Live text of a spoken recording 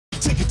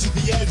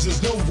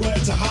There's nowhere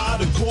to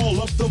hide and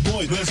call up the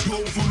boys. Let's go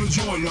for the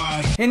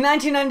joyride. In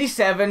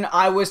 1997,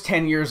 I was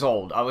 10 years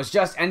old. I was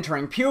just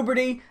entering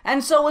puberty,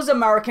 and so was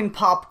American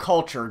pop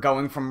culture,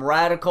 going from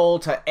radical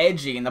to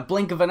edgy in the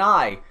blink of an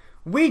eye.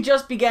 We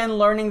just began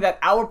learning that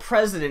our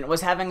president was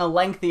having a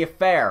lengthy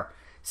affair.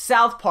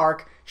 South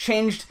Park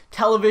changed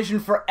television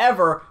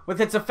forever, with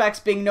its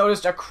effects being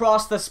noticed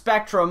across the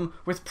spectrum,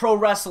 with pro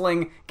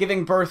wrestling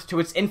giving birth to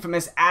its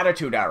infamous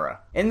Attitude Era.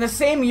 In the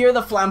same year,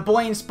 the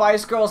flamboyant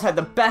Spice Girls had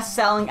the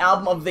best-selling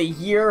album of the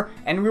year,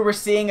 and we were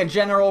seeing a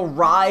general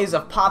rise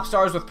of pop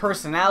stars with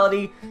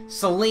personality.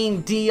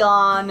 Celine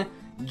Dion,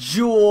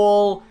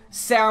 Jewel,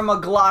 Sarah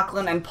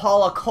McLachlan, and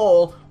Paula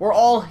Cole were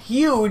all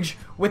huge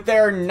with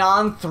their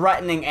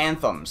non-threatening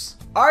anthems.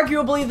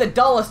 Arguably the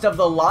dullest of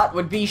the lot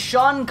would be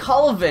Shawn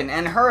Colvin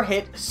and her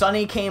hit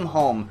Sunny Came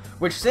Home,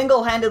 which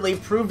single-handedly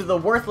proved the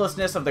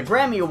worthlessness of the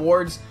Grammy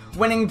Awards,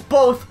 winning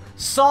both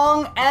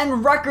Song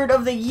and Record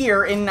of the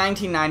Year in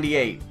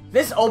 1998.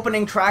 This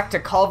opening track to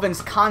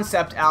Colvin's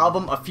concept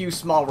album, A Few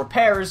Small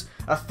Repairs,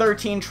 a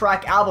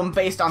 13-track album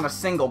based on a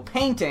single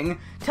painting,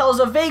 tells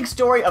a vague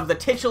story of the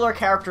titular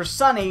character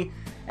Sunny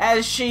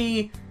as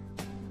she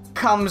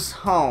comes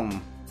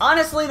home.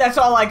 Honestly, that's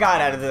all I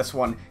got out of this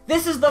one.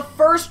 This is the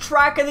first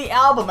track of the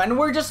album, and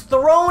we're just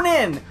thrown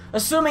in,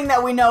 assuming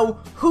that we know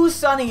who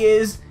Sunny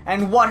is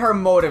and what her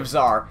motives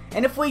are.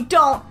 And if we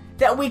don't,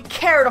 that we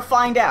care to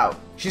find out.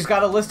 She's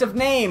got a list of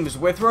names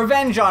with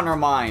revenge on her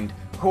mind.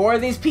 Who are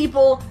these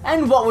people,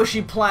 and what was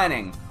she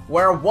planning?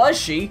 Where was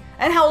she,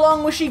 and how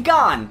long was she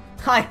gone?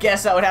 I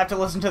guess I would have to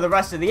listen to the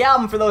rest of the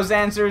album for those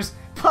answers,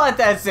 but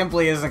that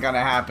simply isn't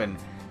gonna happen.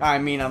 I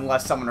mean,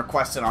 unless someone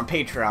requests it on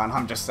Patreon,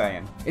 I'm just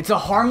saying. It's a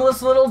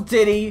harmless little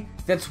ditty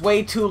that's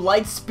way too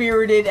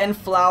light-spirited and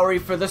flowery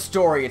for the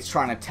story it's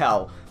trying to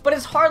tell, but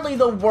it's hardly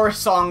the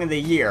worst song of the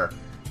year.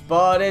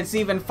 But it's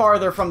even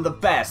farther from the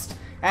best,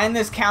 and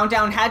this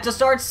countdown had to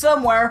start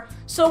somewhere,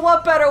 so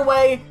what better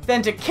way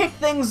than to kick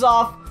things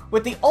off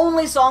with the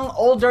only song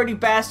Old Dirty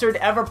Bastard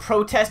ever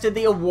protested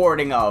the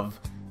awarding of.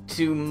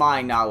 To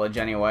my knowledge,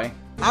 anyway.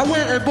 I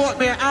went and bought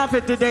me an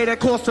outfit today that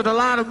costed a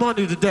lot of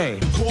money today.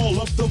 Call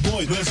up the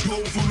boys, let's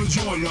go for the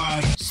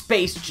joyride.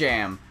 Space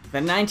Jam, the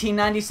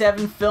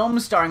 1997 film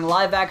starring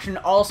live-action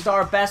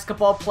all-star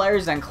basketball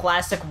players and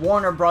classic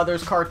Warner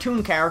Brothers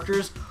cartoon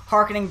characters,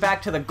 harkening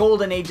back to the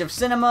golden age of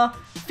cinema,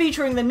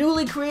 featuring the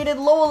newly created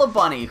Lola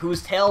Bunny,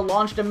 whose tale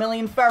launched a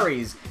million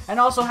ferries, and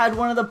also had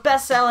one of the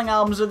best-selling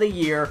albums of the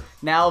year,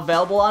 now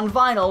available on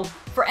vinyl,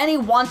 for any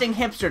wanting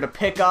hipster to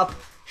pick up,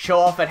 show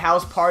off at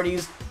house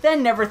parties,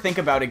 then never think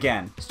about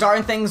again.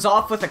 Starting things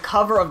off with a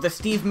cover of the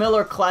Steve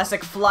Miller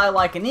classic Fly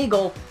Like an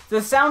Eagle, the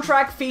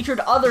soundtrack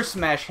featured other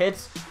smash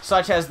hits,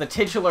 such as the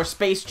titular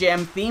Space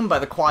Jam theme by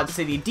the Quad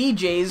City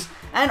DJs,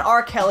 and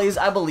R. Kelly's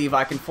I Believe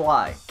I Can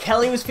Fly.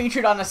 Kelly was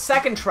featured on a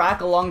second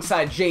track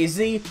alongside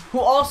Jay-Z, who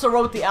also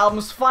wrote the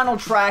album's final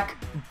track,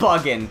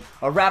 Buggin',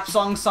 a rap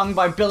song sung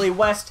by Billy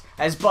West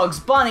as Bugs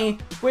Bunny,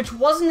 which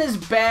wasn't as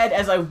bad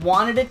as I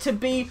wanted it to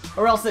be,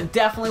 or else it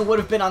definitely would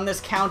have been on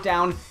this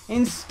countdown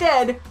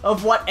instead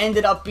of what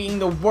ended up being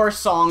the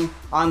worst song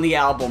on the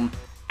album.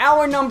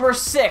 Our number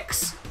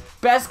 6,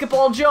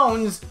 Basketball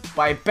Jones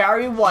by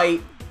Barry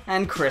White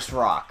and Chris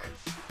Rock.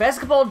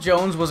 Basketball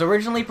Jones was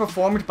originally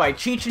performed by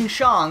Cheech and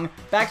Chong,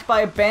 backed by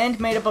a band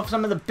made up of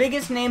some of the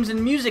biggest names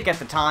in music at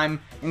the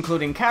time,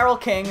 including Carole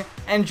King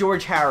and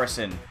George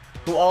Harrison,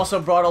 who also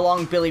brought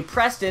along Billy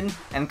Preston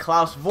and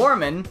Klaus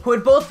Voormann, who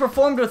had both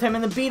performed with him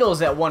in the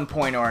Beatles at one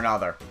point or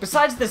another.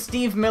 Besides the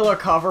Steve Miller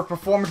cover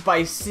performed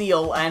by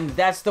Seal and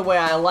That's the Way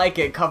I Like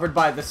It covered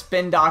by the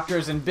Spin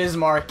Doctors and Biz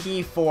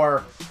Markie for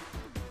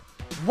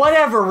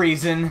whatever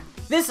reason,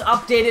 this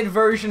updated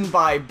version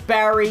by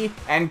Barry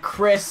and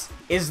Chris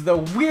is the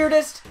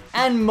weirdest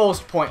and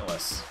most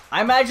pointless.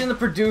 I imagine the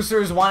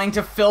producers wanting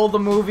to fill the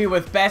movie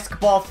with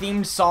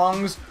basketball-themed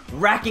songs,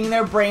 racking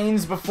their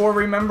brains before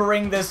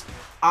remembering this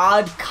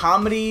odd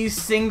comedy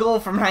single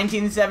from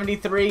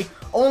 1973,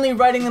 only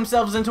writing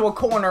themselves into a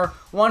corner,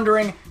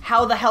 wondering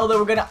how the hell they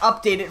were gonna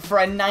update it for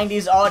a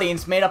 90s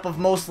audience made up of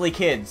mostly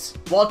kids.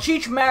 While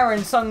Cheech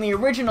Marin sung the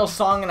original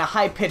song in a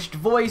high-pitched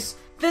voice,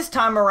 this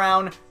time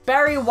around,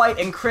 Barry White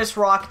and Chris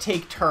Rock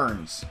take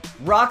turns.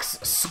 Rock's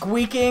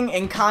squeaking,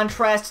 in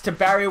contrast to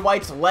Barry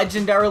White's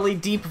legendarily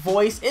deep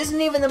voice,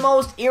 isn't even the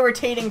most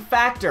irritating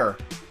factor.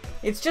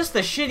 It's just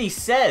the shit he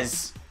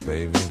says.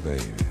 Baby,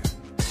 baby,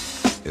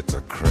 it's a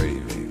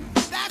craving.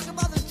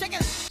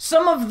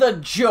 Some of the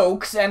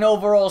jokes and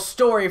overall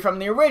story from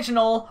the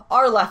original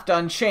are left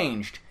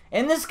unchanged.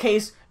 In this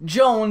case,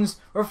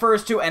 Jones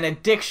refers to an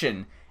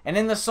addiction, and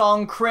in the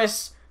song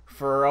Chris,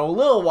 for a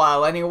little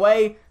while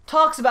anyway,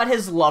 talks about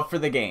his love for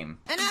the game.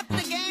 And after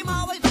the game,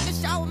 I always took a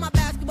shower with my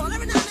basketball.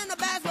 Every now and then the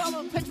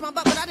basketball would pinch my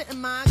butt, but I didn't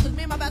mind, because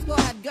me and my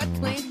basketball had good,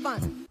 clean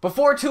fun.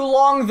 Before too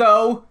long,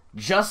 though,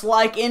 just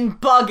like in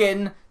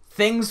Buggin',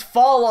 things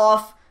fall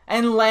off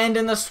and land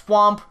in the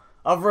swamp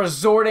of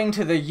resorting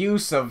to the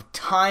use of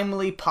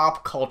timely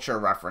pop culture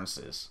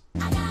references.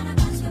 I got a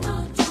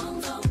basketball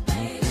Jones, oh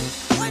baby.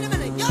 Wait a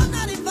minute, you're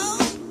not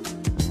involved?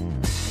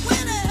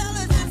 Where the hell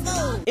is that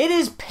fool? It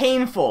is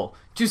painful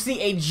to see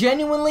a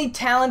genuinely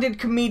talented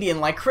comedian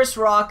like Chris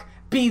Rock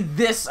be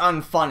this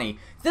unfunny.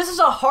 This is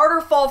a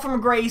harder fall from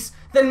grace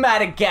than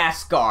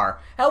Madagascar.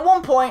 At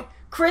one point,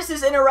 Chris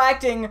is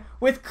interacting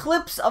with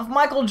clips of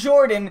Michael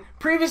Jordan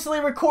previously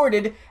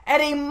recorded at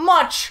a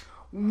much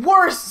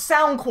worse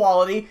sound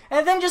quality,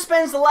 and then just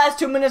spends the last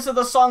 2 minutes of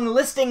the song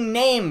listing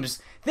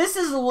names. This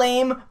is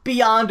lame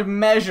beyond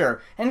measure,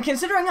 and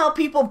considering how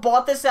people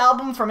bought this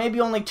album for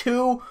maybe only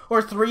 2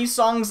 or 3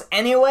 songs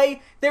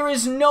anyway, there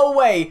is no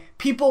way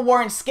people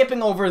weren't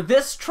skipping over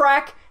this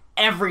track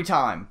every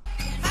time.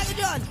 How you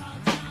doing?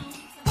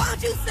 Why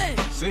don't you sing?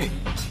 Sing?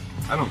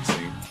 I don't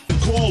sing.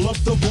 Call up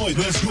the boys,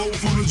 let's go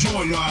for the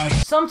joyride.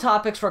 Some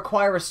topics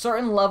require a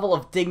certain level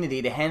of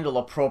dignity to handle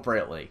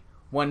appropriately.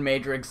 One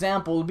major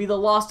example would be the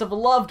loss of a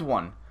loved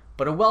one,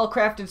 but a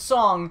well-crafted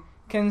song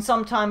can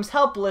sometimes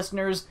help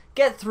listeners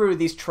get through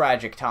these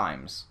tragic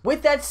times.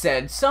 With that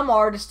said, some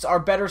artists are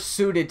better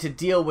suited to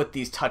deal with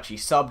these touchy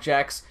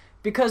subjects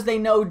because they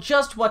know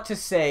just what to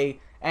say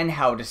and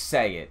how to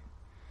say it.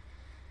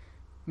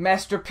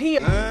 Master P...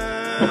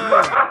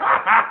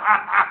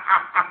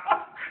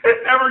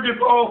 It never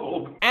gets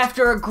old.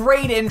 After a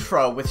great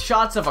intro with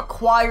shots of a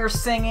choir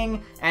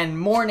singing and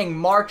mourning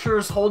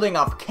marchers holding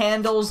up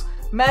candles,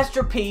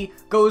 Master P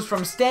goes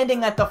from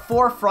standing at the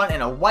forefront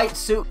in a white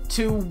suit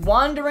to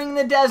wandering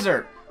the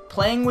desert,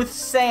 playing with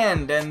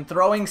sand and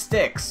throwing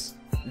sticks.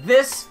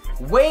 This,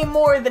 way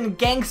more than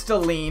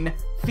Gangsta Lean,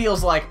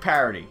 feels like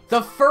parody.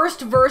 The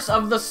first verse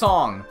of the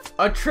song,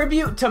 a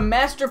tribute to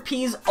Master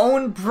P's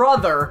own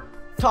brother,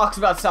 talks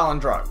about selling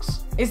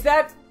drugs. Is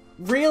that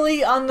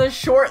really on the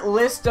short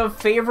list of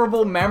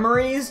favorable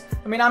memories?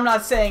 I mean, I'm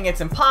not saying it's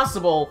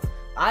impossible,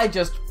 I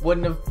just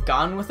wouldn't have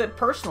gone with it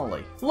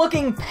personally.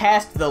 Looking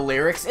past the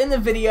lyrics, in the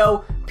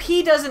video,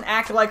 P doesn't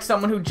act like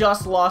someone who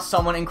just lost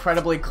someone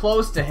incredibly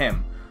close to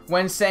him.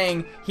 When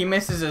saying he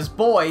misses his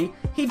boy,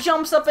 he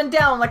jumps up and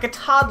down like a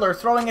toddler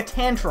throwing a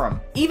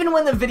tantrum. Even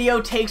when the video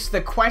takes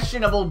the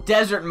questionable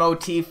desert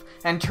motif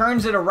and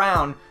turns it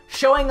around,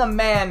 showing a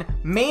man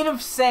made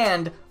of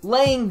sand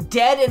laying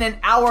dead in an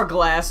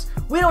hourglass,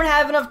 we don't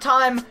have enough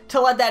time to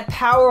let that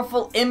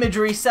powerful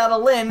imagery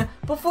settle in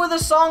before the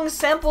song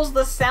samples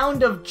the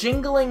sound of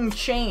jingling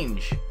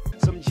change.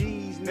 Some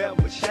G's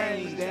never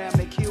change, damn,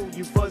 they kill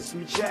you for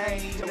some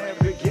change.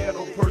 Every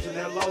ghetto person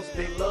that lost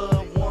their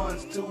loved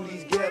ones to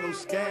these ghetto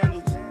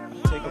scandals.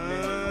 Take a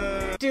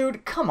minute.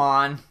 Dude, come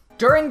on.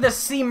 During the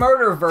C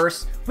murder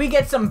verse, we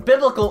get some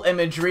biblical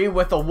imagery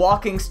with a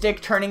walking stick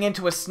turning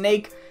into a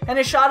snake and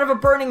a shot of a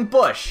burning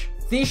bush.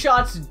 These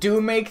shots do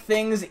make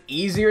things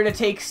easier to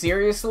take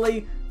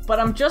seriously, but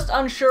I'm just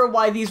unsure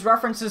why these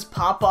references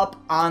pop up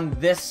on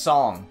this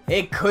song.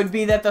 It could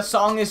be that the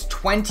song is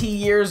 20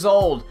 years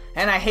old,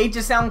 and I hate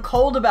to sound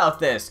cold about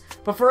this,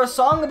 but for a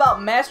song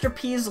about Master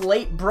P's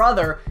late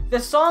brother,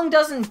 the song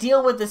doesn't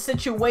deal with the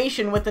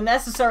situation with the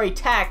necessary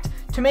tact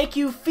to make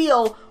you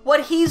feel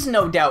what he's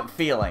no doubt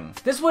feeling.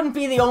 This wouldn't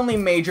be the only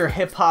major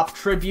hip-hop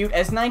tribute,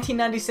 as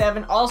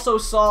 1997 also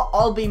saw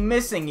I'll Be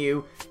Missing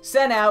You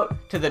sent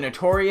out to the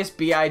Notorious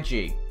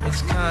B.I.G.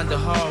 It's kinda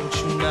hard with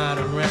you not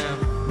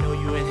around. Know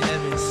you in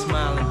heaven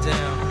smiling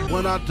down.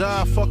 When I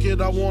die, fuck it,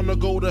 I wanna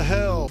go to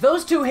hell.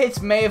 Those two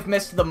hits may have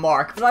missed the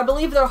mark, but I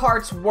believe their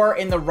hearts were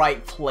in the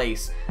right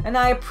place, and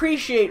I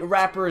appreciate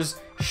rappers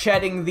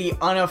shedding the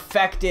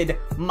unaffected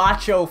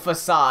macho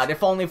facade,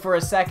 if only for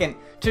a second,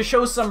 to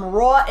show some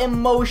raw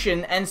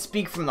emotion and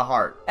speak from the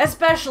heart.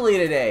 Especially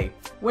today,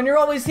 when you're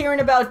always hearing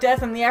about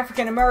death in the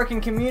African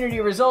American community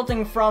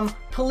resulting from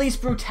police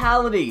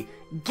brutality,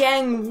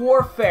 gang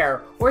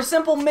warfare, or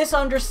simple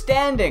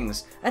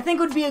misunderstandings. I think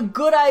it would be a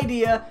good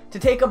idea to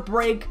take a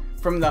break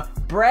from the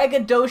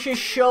braggadocious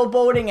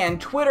showboating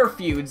and Twitter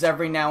feuds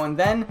every now and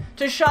then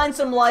to shine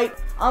some light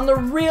on the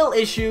real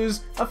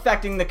issues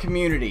affecting the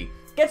community.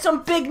 Get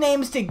some big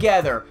names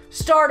together,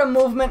 start a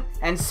movement,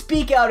 and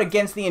speak out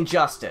against the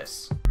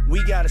injustice.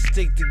 We gotta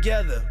stick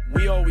together,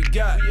 we all we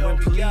got. When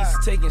police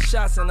taking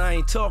shots and I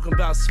ain't talking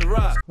about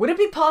Ciroc. Would it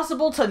be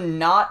possible to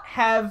not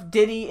have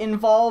Diddy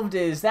involved?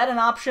 Is that an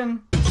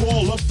option?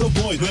 Call up the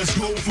boys, let's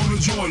go for the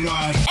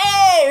joyride.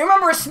 Hey,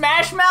 remember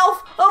Smash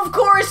Mouth? Of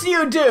course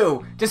you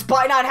do!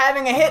 Despite not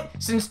having a hit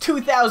since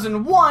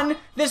 2001,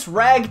 this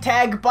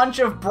ragtag bunch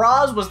of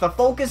bras was the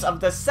focus of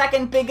the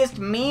second biggest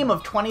meme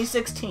of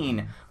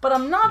 2016. But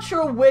I'm not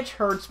sure which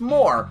hurts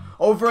more,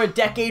 over a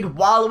decade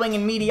wallowing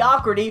in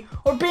mediocrity,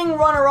 or being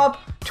runner-up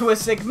to a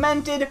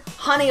segmented,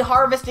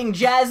 honey-harvesting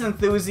jazz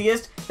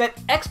enthusiast that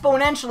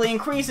exponentially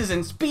increases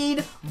in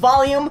speed,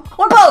 volume,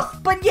 or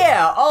both! But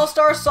yeah,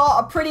 All-Star saw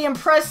a pretty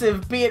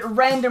impressive, be it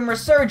random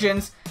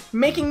resurgence,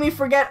 making me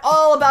forget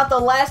all about the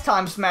last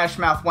time Smash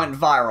Mouth went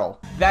viral.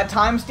 That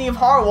time Steve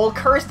Harwell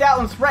cursed out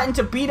and threatened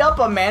to beat up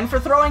a man for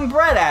throwing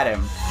bread at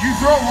him. You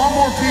throw one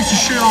more piece of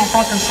shit on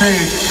fucking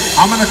stage,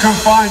 I'm gonna come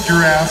find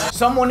your ass.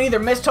 Someone either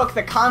mistook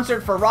the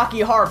concert for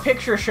Rocky Horror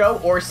Picture Show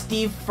or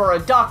Steve for a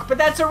duck, but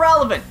that's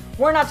irrelevant.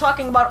 We're not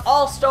talking about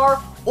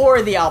All-Star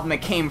or the album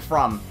it came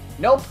from.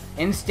 Nope,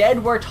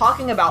 instead we're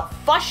talking about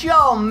Fush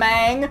Yo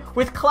Mang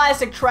with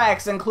classic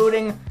tracks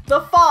including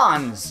The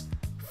Fonz,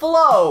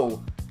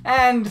 Flow,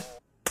 and...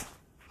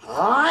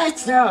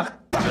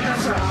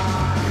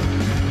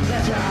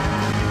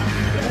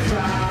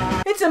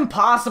 It's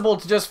impossible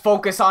to just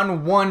focus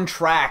on one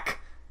track,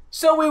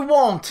 so we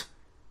won't.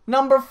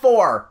 Number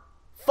 4,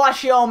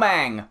 Fush Yo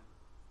Mang.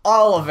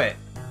 All of it.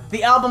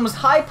 The album's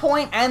high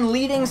point and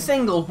leading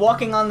single,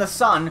 Walking on the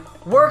Sun,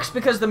 works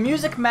because the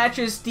music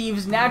matches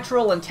Steve's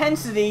natural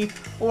intensity,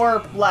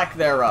 or lack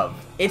thereof.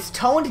 It's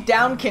toned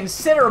down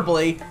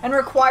considerably and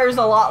requires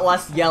a lot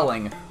less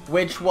yelling,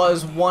 which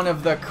was one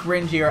of the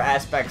cringier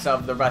aspects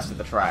of the rest of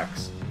the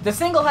tracks. The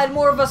single had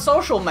more of a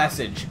social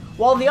message,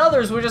 while the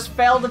others were just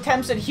failed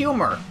attempts at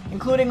humor,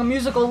 including a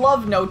musical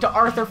love note to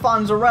Arthur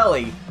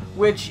Fonzarelli,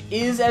 which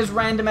is as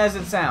random as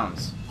it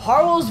sounds.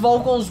 Harlow's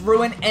vocals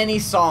ruin any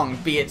song,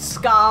 be it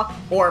ska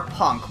or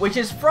punk, which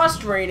is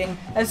frustrating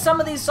as some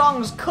of these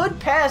songs could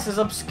pass as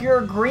obscure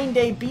Green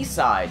Day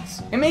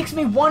B-sides. It makes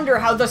me wonder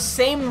how the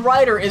same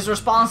writer is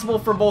responsible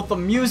for both the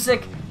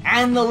music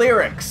and the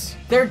lyrics.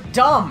 They're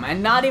dumb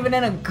and not even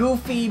in a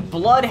goofy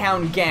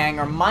Bloodhound Gang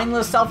or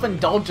mindless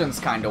self-indulgence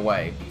kind of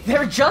way.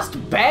 They're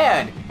just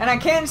bad, and I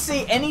can't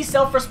see any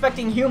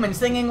self-respecting human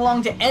singing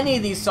along to any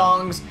of these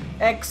songs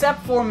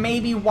except for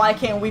maybe Why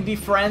Can't We Be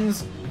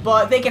Friends?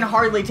 But they can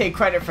hardly take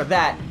credit for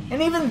that.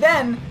 And even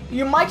then,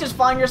 you might just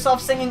find yourself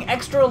singing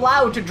extra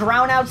loud to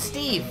drown out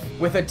Steve.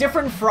 With a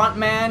different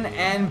frontman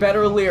and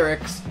better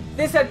lyrics,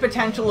 this had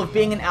potential of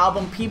being an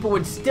album people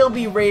would still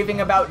be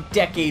raving about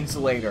decades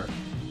later.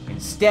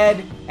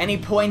 Instead, any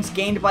points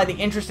gained by the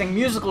interesting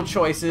musical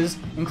choices,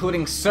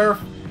 including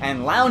surf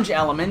and lounge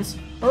elements,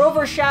 are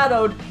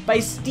overshadowed by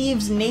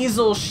Steve's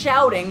nasal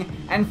shouting,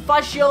 and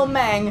Fush Yo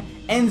Mang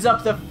ends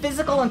up the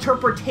physical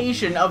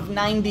interpretation of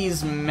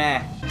 90s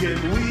meh.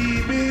 Can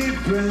we be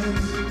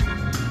friends?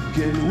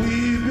 Can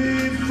we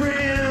be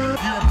friends?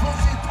 You're a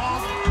pussy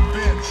punk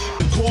bitch.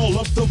 Call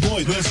up the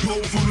boys, let's go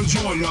for the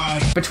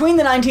joyride. Between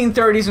the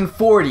 1930s and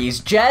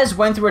 40s, jazz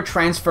went through a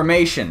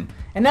transformation.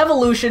 An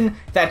evolution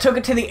that took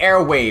it to the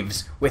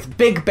airwaves, with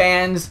big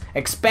bands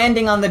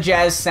expanding on the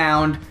jazz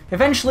sound,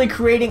 eventually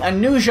creating a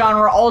new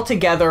genre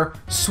altogether,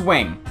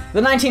 swing.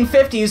 The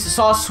 1950s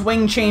saw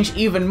swing change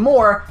even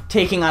more,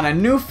 taking on a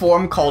new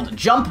form called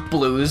jump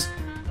blues,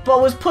 but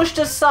was pushed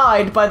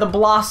aside by the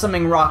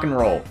blossoming rock and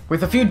roll.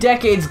 With a few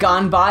decades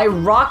gone by,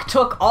 rock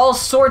took all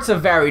sorts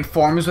of varied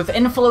forms with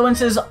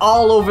influences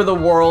all over the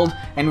world,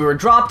 and we were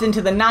dropped into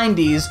the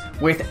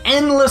 90s with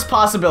endless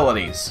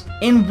possibilities.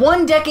 In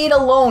one decade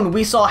alone,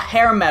 we saw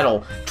hair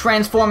metal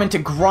transform into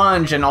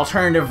grunge and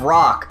alternative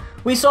rock.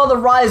 We saw the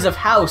rise of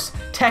house,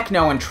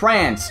 techno, and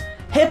trance.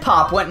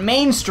 Hip-hop went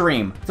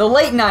mainstream. The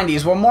late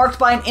 90s were marked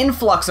by an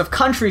influx of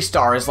country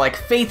stars like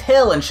Faith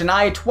Hill and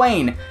Shania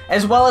Twain,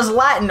 as well as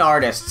Latin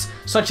artists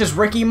such as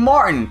Ricky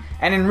Martin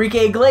and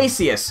Enrique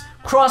Iglesias,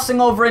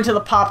 crossing over into the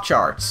pop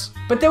charts.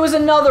 But there was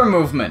another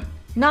movement,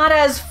 not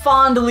as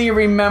fondly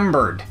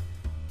remembered.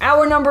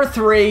 Our number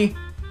 3,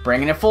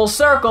 bringing it full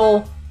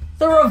circle,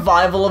 the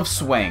revival of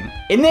swing.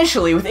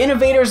 Initially, with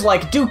innovators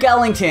like Duke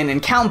Ellington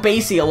and Count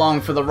Basie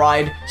along for the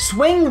ride,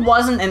 swing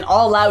wasn't an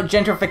all-out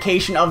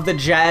gentrification of the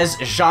jazz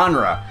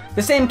genre.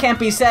 The same can't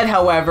be said,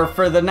 however,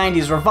 for the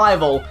 90s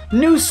revival,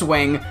 new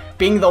swing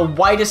being the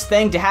whitest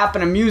thing to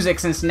happen to music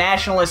since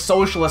nationalist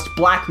socialist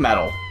black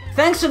metal.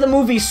 Thanks to the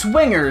movie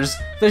Swingers,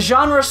 the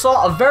genre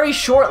saw a very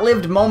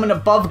short-lived moment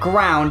above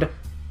ground,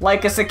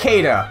 like a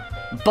cicada,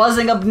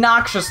 buzzing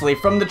obnoxiously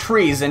from the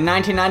trees in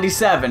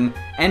 1997,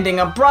 ending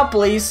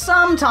abruptly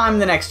sometime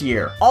the next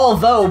year.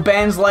 Although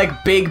bands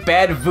like Big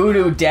Bad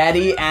Voodoo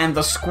Daddy and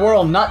the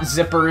Squirrel Nut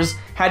Zippers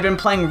had been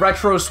playing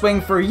retro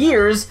swing for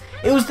years,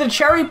 it was the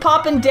Cherry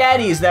Poppin'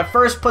 Daddies that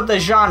first put the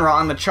genre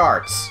on the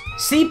charts.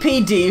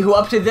 CPD, who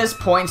up to this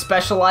point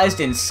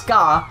specialized in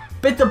ska,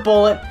 bit the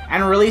bullet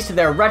and released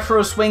their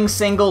retro swing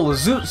single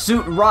Zoot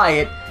Zoot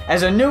Riot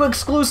as a new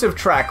exclusive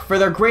track for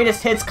their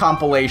greatest hits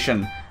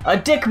compilation, a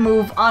dick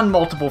move on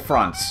multiple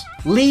fronts.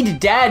 Lead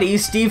daddy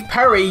Steve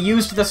Perry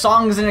used the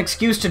song as an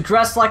excuse to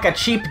dress like a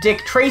cheap Dick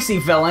Tracy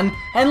villain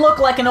and look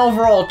like an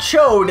overall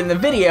chode in the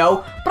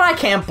video, but I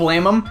can't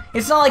blame him.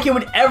 It's not like he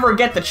would ever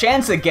get the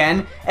chance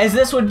again, as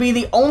this would be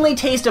the only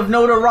taste of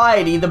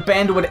notoriety the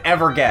band would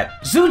ever get.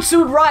 Zoot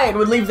Zoot Riot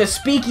would leave the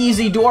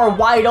speakeasy door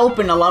wide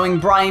open, allowing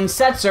Brian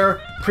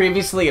Setzer,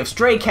 previously of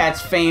Stray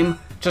Cats fame,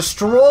 to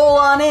stroll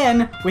on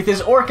in with his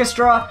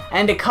orchestra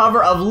and a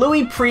cover of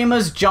Louis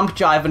Prima's Jump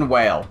Jive and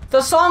Wail.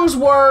 The songs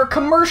were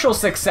commercial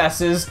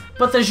successes,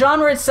 but the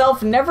genre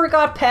itself never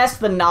got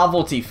past the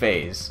novelty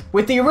phase.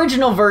 With the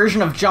original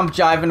version of Jump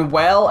Jive and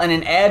Wail and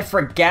an ad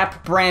for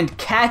Gap brand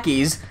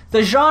khakis,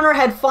 the genre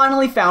had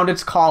finally found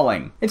its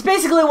calling. It's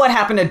basically what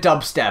happened to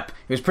dubstep. It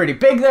was pretty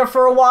big there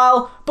for a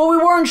while, but we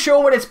weren't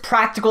sure what its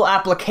practical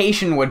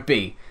application would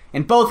be.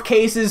 In both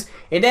cases,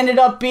 it ended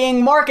up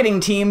being marketing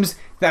teams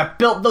that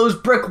built those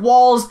brick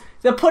walls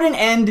that put an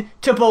end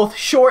to both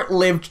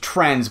short-lived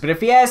trends. But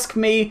if you ask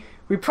me,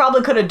 we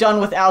probably could have done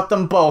without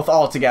them both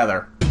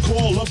altogether.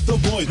 Call up the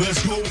boy,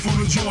 let's go for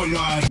the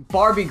joyride.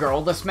 Barbie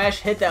Girl, the smash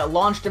hit that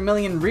launched 1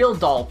 million real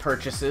doll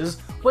purchases,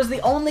 was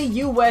the only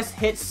US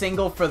hit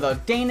single for the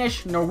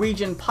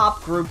Danish-Norwegian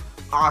pop group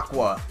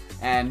Aqua,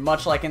 and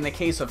much like in the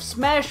case of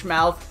Smash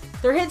Mouth,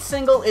 their hit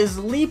single is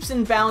leaps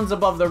and bounds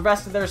above the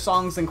rest of their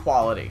songs in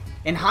quality.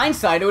 In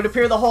hindsight, it would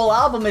appear the whole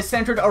album is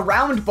centered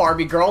around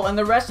Barbie Girl and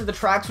the rest of the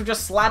tracks were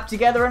just slapped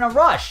together in a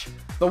rush.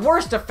 The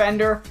worst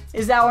offender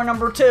is our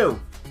number 2,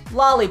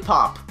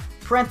 Lollipop,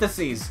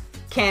 parentheses,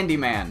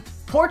 Candyman.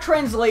 Poor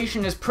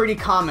translation is pretty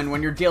common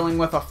when you're dealing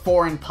with a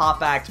foreign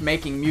pop act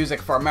making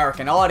music for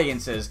American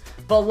audiences,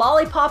 but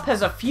Lollipop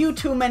has a few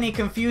too many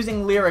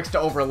confusing lyrics to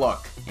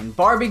overlook. In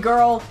Barbie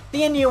Girl,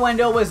 the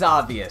innuendo was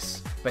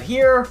obvious, but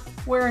here,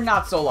 we're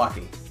not so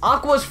lucky.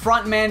 Aqua's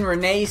frontman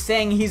Renee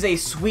saying he's a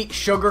sweet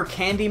sugar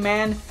candy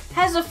man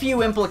has a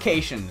few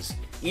implications.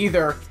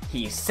 Either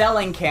he's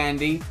selling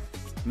candy,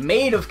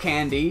 made of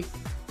candy,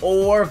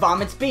 or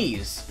vomits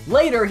bees.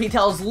 Later, he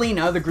tells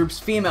Lena, the group's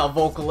female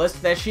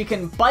vocalist, that she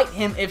can bite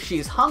him if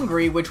she's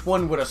hungry, which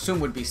one would assume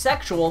would be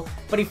sexual,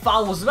 but he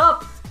follows it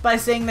up by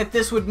saying that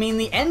this would mean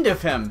the end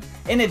of him.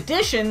 In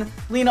addition,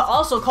 Lena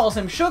also calls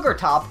him Sugar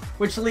Top,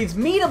 which leads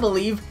me to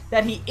believe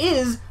that he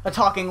is a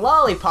talking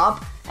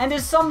lollipop and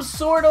is some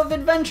sort of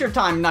Adventure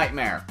Time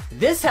nightmare.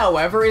 This,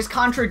 however, is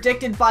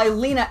contradicted by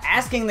Lena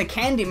asking the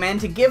Candyman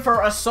to give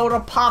her a soda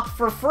pop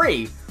for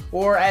free,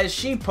 or as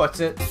she puts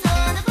it.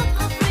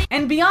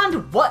 And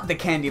beyond what the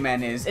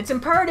Candyman is, it's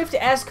imperative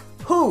to ask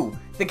who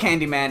the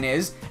Candyman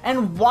is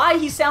and why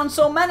he sounds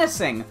so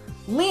menacing.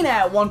 Lena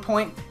at one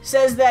point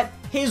says that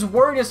his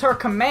word is her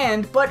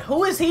command, but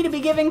who is he to be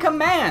giving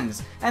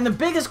commands? And the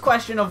biggest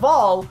question of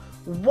all,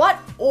 what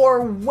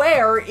or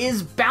where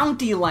is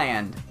Bounty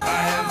Land?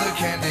 I am the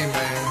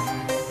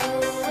Candyman,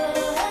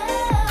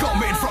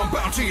 coming from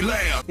Bounty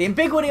Land. The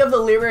ambiguity of the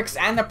lyrics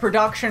and the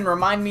production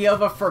remind me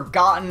of a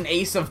forgotten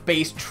Ace of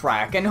Base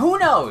track, and who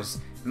knows?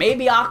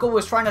 Maybe Aqua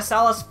was trying to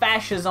sell us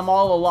fascism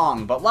all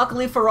along, but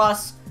luckily for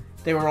us,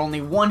 they were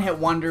only one-hit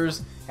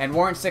wonders and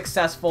weren't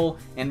successful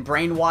in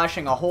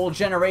brainwashing a whole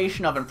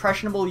generation of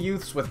impressionable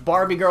youths with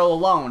Barbie Girl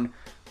alone,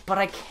 but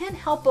I can't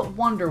help but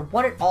wonder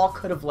what it all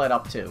could have led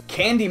up to.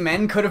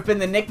 Candymen could have been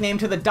the nickname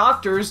to the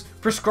doctors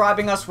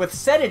prescribing us with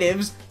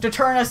sedatives to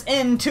turn us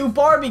into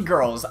Barbie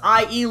Girls,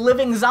 i.e.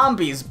 living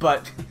zombies,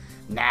 but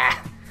nah,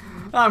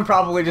 I'm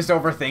probably just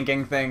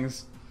overthinking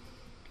things.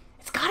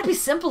 It's gotta be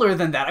simpler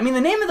than that. I mean,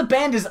 the name of the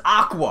band is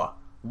Aqua.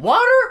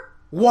 Water?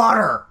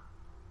 Water.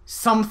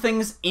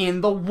 Something's in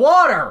the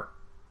water.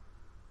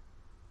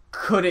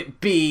 Could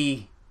it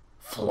be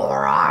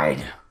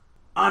fluoride?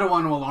 I don't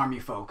want to alarm you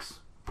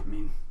folks. I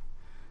mean,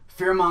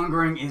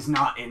 fear-mongering is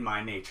not in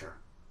my nature.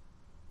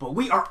 But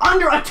we are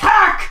under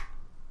attack!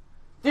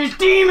 There's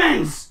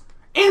demons!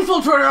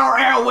 Infiltrated our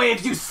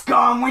airwaves, you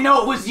scum! We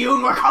know it was you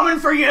and we're coming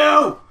for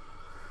you!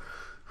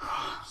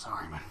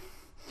 Sorry, man.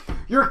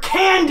 Your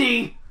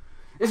candy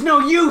is no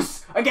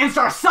use against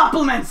our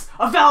supplements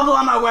available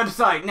on my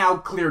website, now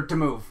cleared to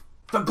move.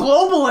 The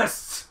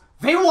globalists,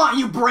 they want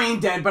you brain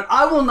dead, but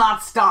I will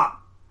not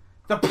stop.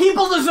 The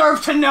people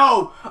deserve to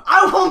know.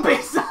 I won't be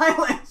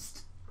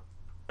silenced.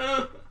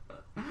 Oh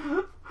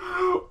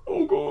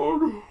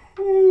God.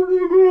 Oh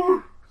my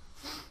God.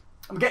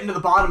 I'm getting to the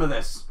bottom of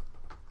this.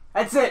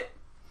 That's it.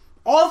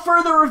 All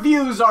further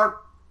reviews are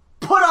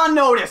put on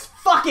notice.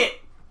 Fuck it.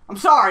 I'm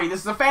sorry,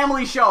 this is a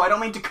family show. I don't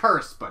mean to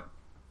curse, but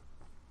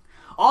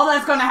all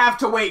that's gonna have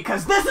to wait,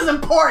 because this is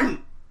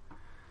important!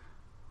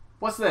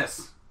 What's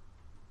this?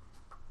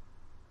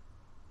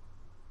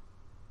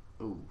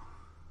 Ooh.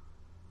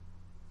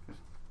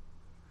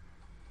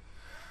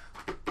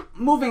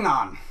 Moving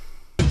on.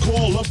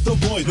 Call up the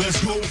boy,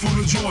 let's go for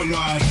the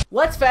joyride.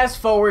 Let's fast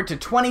forward to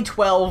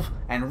 2012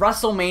 and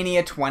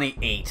WrestleMania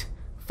 28.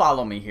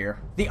 Follow me here.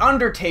 The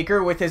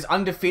Undertaker, with his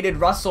undefeated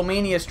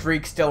WrestleMania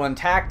streak still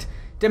intact,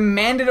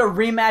 demanded a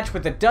rematch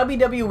with the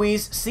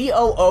WWE's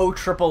COO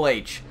Triple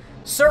H.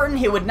 Certain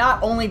he would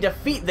not only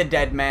defeat the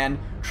dead man,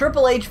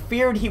 Triple H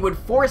feared he would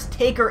force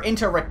Taker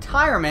into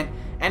retirement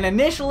and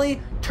initially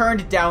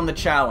turned down the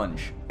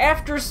challenge.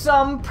 After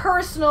some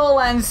personal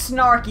and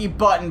snarky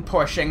button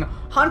pushing,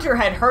 Hunter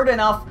had heard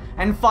enough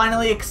and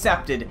finally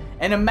accepted,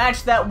 in a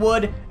match that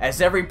would, as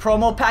every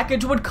promo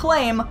package would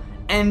claim,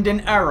 end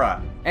an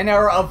era. An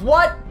era of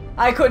what?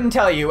 I couldn't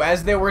tell you,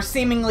 as there were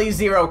seemingly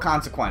zero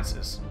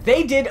consequences.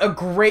 They did a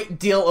great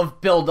deal of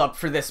build-up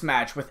for this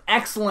match with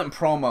excellent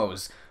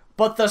promos,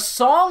 but the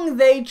song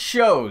they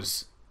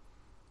chose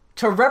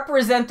to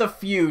represent the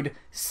feud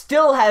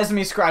still has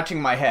me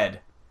scratching my head.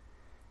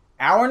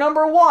 Our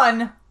number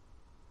 1,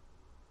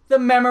 The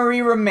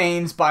Memory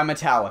Remains by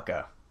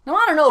Metallica. Now,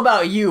 I don't know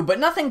about you, but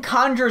nothing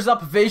conjures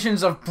up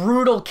visions of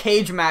brutal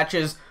cage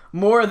matches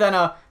more than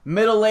a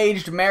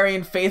middle-aged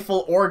Marion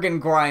Faithfull organ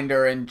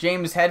grinder and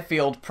James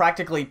Hetfield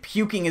practically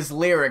puking his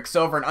lyrics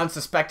over an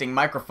unsuspecting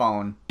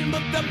microphone. The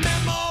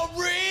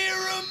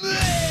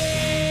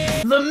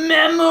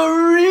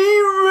memory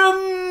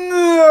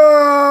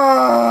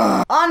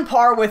On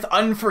par with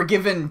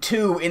Unforgiven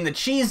 2 in the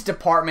cheese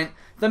department,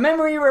 The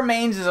Memory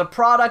Remains is a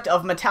product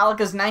of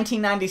Metallica's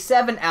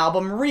 1997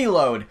 album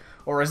Reload,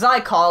 or as I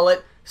call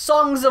it,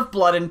 Songs of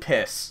Blood and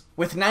Piss.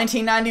 With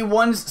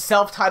 1991's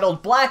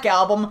self-titled Black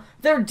Album,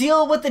 their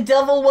deal with the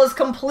devil was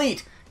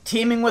complete,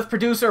 teaming with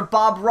producer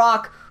Bob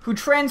Rock, who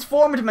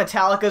transformed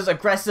Metallica's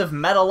aggressive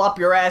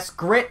metal-up-your-ass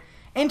grit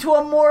into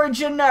a more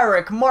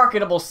generic,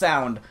 marketable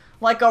sound,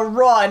 like a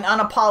raw and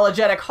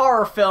unapologetic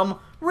horror film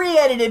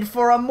re-edited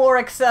for a more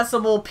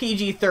accessible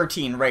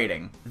PG-13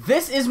 rating.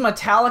 This is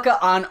Metallica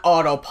on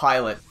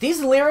autopilot.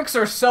 These lyrics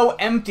are so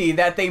empty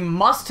that they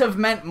must have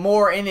meant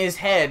more in his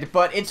head,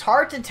 but it's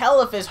hard to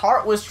tell if his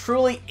heart was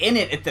truly in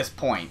it at this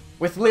point.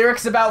 With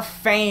lyrics about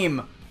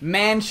fame,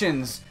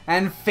 mansions,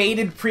 and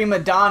faded prima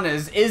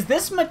donnas, is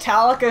this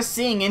Metallica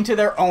seeing into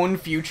their own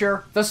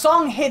future? The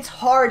song hits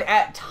hard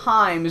at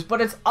times,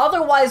 but it's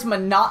otherwise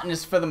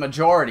monotonous for the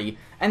majority,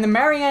 and the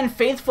Marianne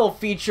Faithfull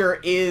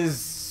feature is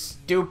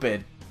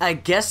stupid. I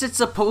guess it's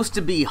supposed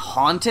to be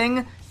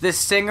haunting. This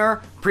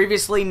singer,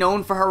 previously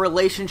known for her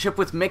relationship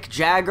with Mick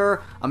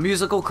Jagger, a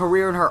musical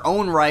career in her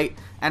own right,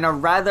 and a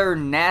rather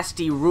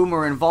nasty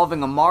rumor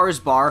involving a Mars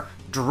bar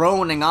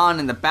droning on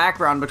in the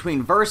background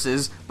between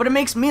verses, but it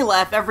makes me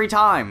laugh every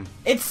time.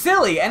 It's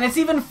silly, and it's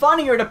even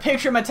funnier to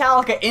picture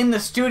Metallica in the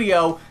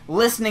studio,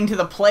 listening to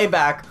the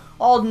playback,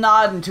 all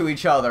nodding to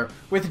each other,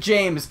 with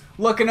James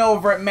looking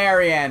over at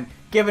Marianne,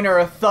 giving her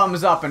a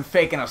thumbs up and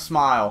faking a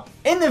smile.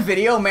 In the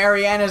video,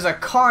 Marianne is a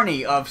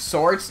carny of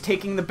sorts,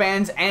 taking the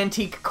band's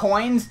antique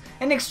coins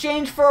in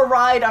exchange for a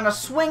ride on a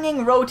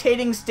swinging,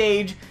 rotating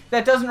stage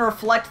that doesn't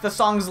reflect the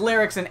song's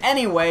lyrics in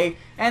any way,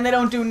 and they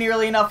don't do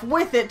nearly enough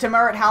with it to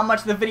merit how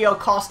much the video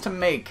cost to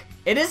make.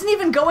 It isn't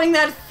even going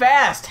that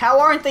fast! How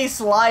aren't they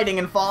sliding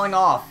and falling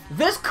off?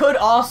 This could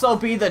also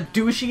be the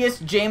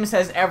douchiest James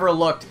has ever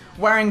looked,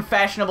 wearing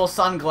fashionable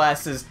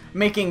sunglasses,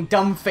 making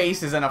dumb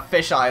faces and a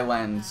fisheye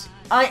lens.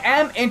 I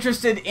am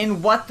interested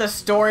in what the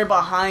story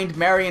behind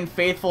Marianne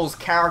Faithfull's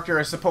character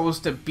is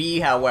supposed to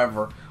be,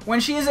 however. When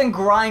she isn't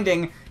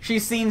grinding,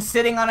 she's seen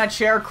sitting on a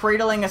chair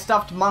cradling a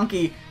stuffed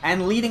monkey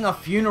and leading a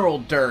funeral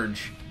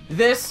dirge.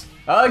 This,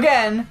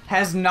 again,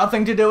 has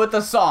nothing to do with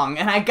the song,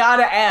 and I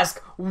gotta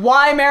ask,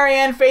 why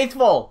Marianne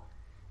Faithfull?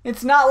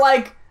 It's not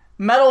like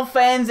metal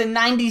fans in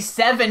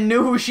 '97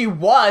 knew who she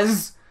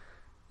was.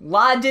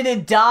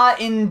 La-di-da-da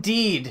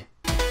indeed.